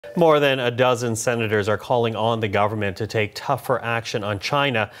More than a dozen senators are calling on the government to take tougher action on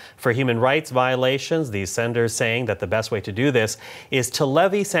China for human rights violations. These senators saying that the best way to do this is to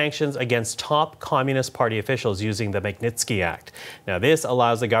levy sanctions against top Communist Party officials using the Magnitsky Act. Now, this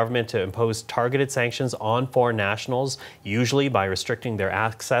allows the government to impose targeted sanctions on foreign nationals, usually by restricting their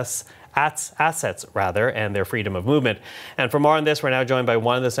assets and their freedom of movement. And for more on this, we're now joined by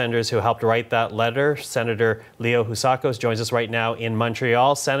one of the senators who helped write that letter. Senator Leo Housakos joins us right now in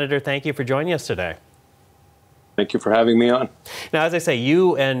Montreal. Senator, thank you for joining us today. Thank you for having me on. Now, as I say,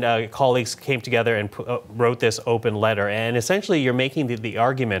 you and colleagues came together and wrote this open letter, and essentially you're making the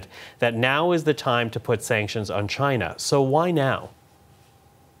argument that now is the time to put sanctions on China. So why now?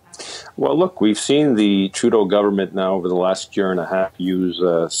 Well, look, we've seen the Trudeau government now over the last year and a half use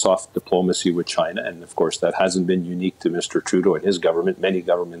soft diplomacy with China. And of course, that hasn't been unique to Mr. Trudeau and his government. Many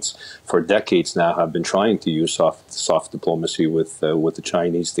governments for decades now have been trying to use soft diplomacy with the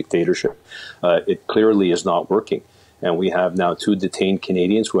Chinese dictatorship. It clearly is not working. And we have now 2 detained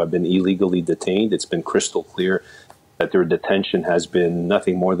Canadians who have been illegally detained. It's been crystal clear that their detention has been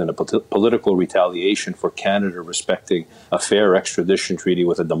nothing more than a political retaliation for Canada respecting a fair extradition treaty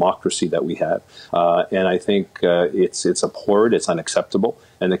with a democracy that we have. And I think it's abhorred, it's unacceptable,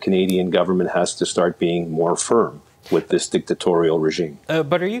 and the Canadian government has to start being more firm with this dictatorial regime.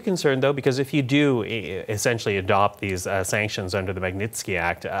 But are you concerned, though, because if you do essentially adopt these sanctions under the Magnitsky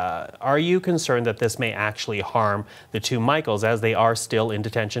Act, are you concerned that this may actually harm the 2 Michaels as they are still in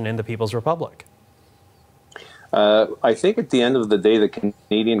detention in the People's Republic? I think at the end of the day, the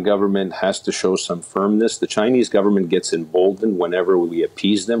Canadian government has to show some firmness. The Chinese government gets emboldened whenever we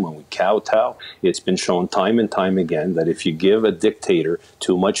appease them, when we kowtow. It's been shown time and time again that if you give a dictator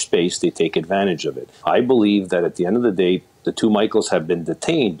too much space, they take advantage of it. I believe that at the end of the day, the 2 Michaels have been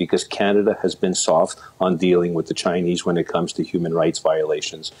detained because Canada has been soft on dealing with the Chinese when it comes to human rights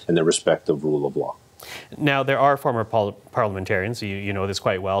violations and the respect of rule of law. Now, there are former parliamentarians, you know this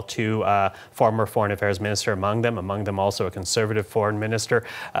quite well, 2 former foreign affairs minister among them also a conservative foreign minister,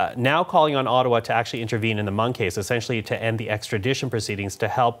 now calling on Ottawa to actually intervene in the Mung case, essentially to end the extradition proceedings to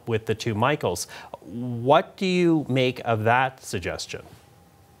help with the 2 Michaels. What do you make of that suggestion?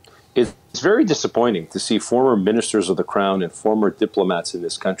 It's very disappointing to see former ministers of the Crown and former diplomats in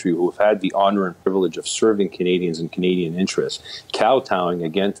this country who have had the honor and privilege of serving Canadians and Canadian interests kowtowing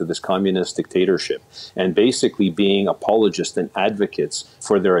again to this communist dictatorship and basically being apologists and advocates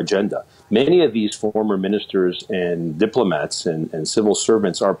for their agenda. Many of these former ministers and diplomats and civil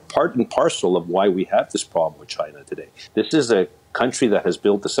servants are part and parcel of why we have this problem with China today. This is a country that has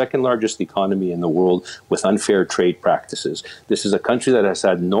built the 2nd largest economy in the world with unfair trade practices. This is a country that has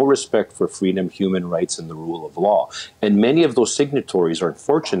had no respect for freedom, human rights, and the rule of law. And many of those signatories,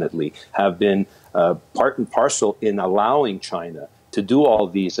 unfortunately, have been part and parcel in allowing China to do all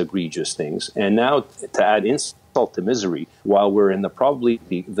these egregious things. And now to add insult to misery, while we're in probably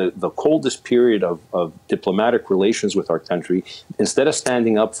the coldest period of diplomatic relations with our country, instead of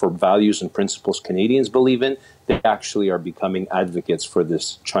standing up for values and principles Canadians believe in, they actually are becoming advocates for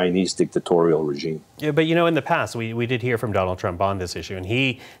this Chinese dictatorial regime. Yeah, but you know, in the past, we did hear from Donald Trump on this issue, and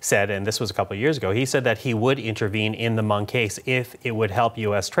he said, and this was a couple of years ago, he said that he would intervene in the Mung case if it would help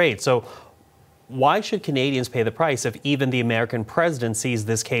U.S. trade. So why should Canadians pay the price if even the American president sees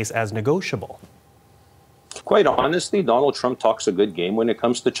this case as negotiable? Quite honestly, Donald Trump talks a good game when it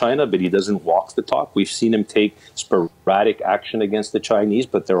comes to China, but he doesn't walk the talk. We've seen him take sporadic action against the Chinese,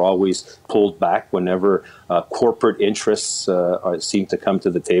 but they're always pulled back whenever corporate interests seem to come to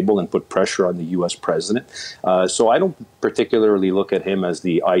the table and put pressure on the U.S. president. So I don't particularly look at him as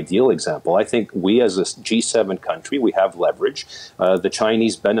the ideal example. I think we as a G7 country, we have leverage. The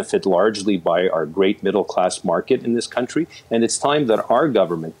Chinese benefit largely by our great middle-class market in this country, and it's time that our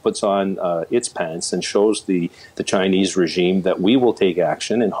government puts on its pants and shows the Chinese regime that we will take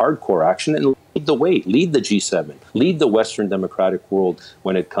action and hardcore action and lead the way, lead the G7, lead the Western democratic world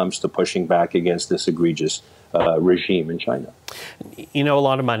when it comes to pushing back against this egregious regime in China. You know, a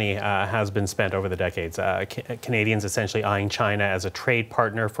lot of money has been spent over the decades. Canadians essentially eyeing China as a trade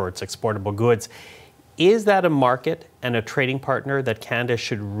partner for its exportable goods. Is that a market and a trading partner that Canada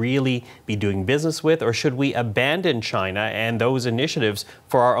should really be doing business with, or should we abandon China and those initiatives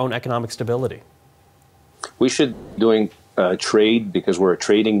for our own economic stability? We should be doing trade because we're a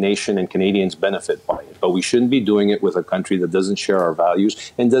trading nation and Canadians benefit by it. But we shouldn't be doing it with a country that doesn't share our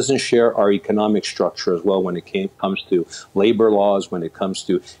values and doesn't share our economic structure as well when it comes to labor laws, when it comes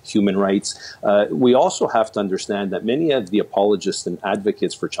to human rights. We also have to understand that many of the apologists and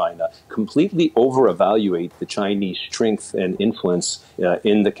advocates for China completely over-evaluate the Chinese strength and influence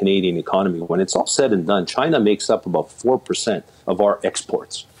in the Canadian economy. When it's all said and done, China makes up about 4% of our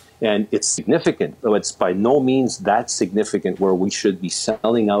exports. And it's significant, though it's by no means that significant where we should be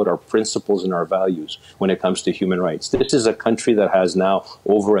selling out our principles and our values when it comes to human rights. This is a country that has now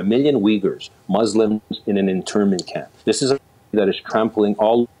over 1 million Uyghurs, Muslims, in an internment camp. This is a that is trampling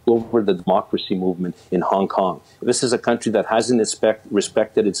all over the democracy movement in Hong Kong. This is a country that hasn't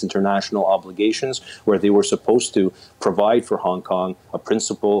respected its international obligations, where they were supposed to provide for Hong Kong a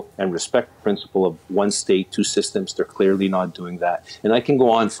principle and respect the principle of one state, two systems. They're clearly not doing that. And I can go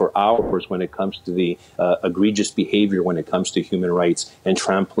on for hours when it comes to the egregious behavior when it comes to human rights and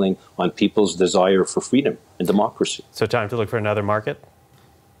trampling on people's desire for freedom and democracy. So time to look for another market?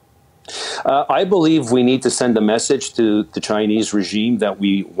 I believe we need to send a message to the Chinese regime that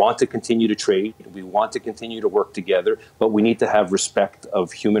we want to continue to trade, we want to continue to work together, but we need to have respect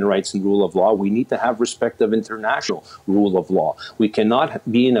of human rights and rule of law. We need to have respect of international rule of law. We cannot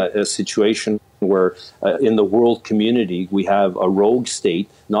be in a situation where in the world community we have a rogue state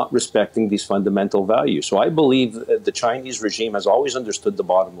not respecting these fundamental values. So I believe the Chinese regime has always understood the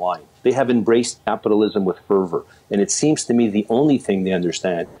bottom line. They have embraced capitalism with fervor, and it seems to me the only thing they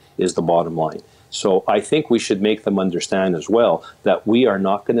understand is the bottom line. So I think we should make them understand as well that we are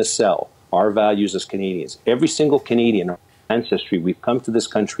not going to sell our values as Canadians. Every single Canadian ancestry, we've come to this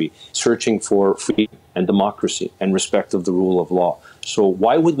country searching for freedom and democracy and respect of the rule of law. So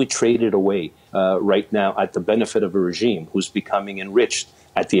why would we trade it away right now at the benefit of a regime who's becoming enriched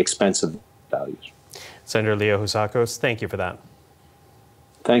at the expense of values? Senator Leo Housakos, thank you for that.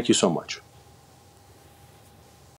 Thank you so much.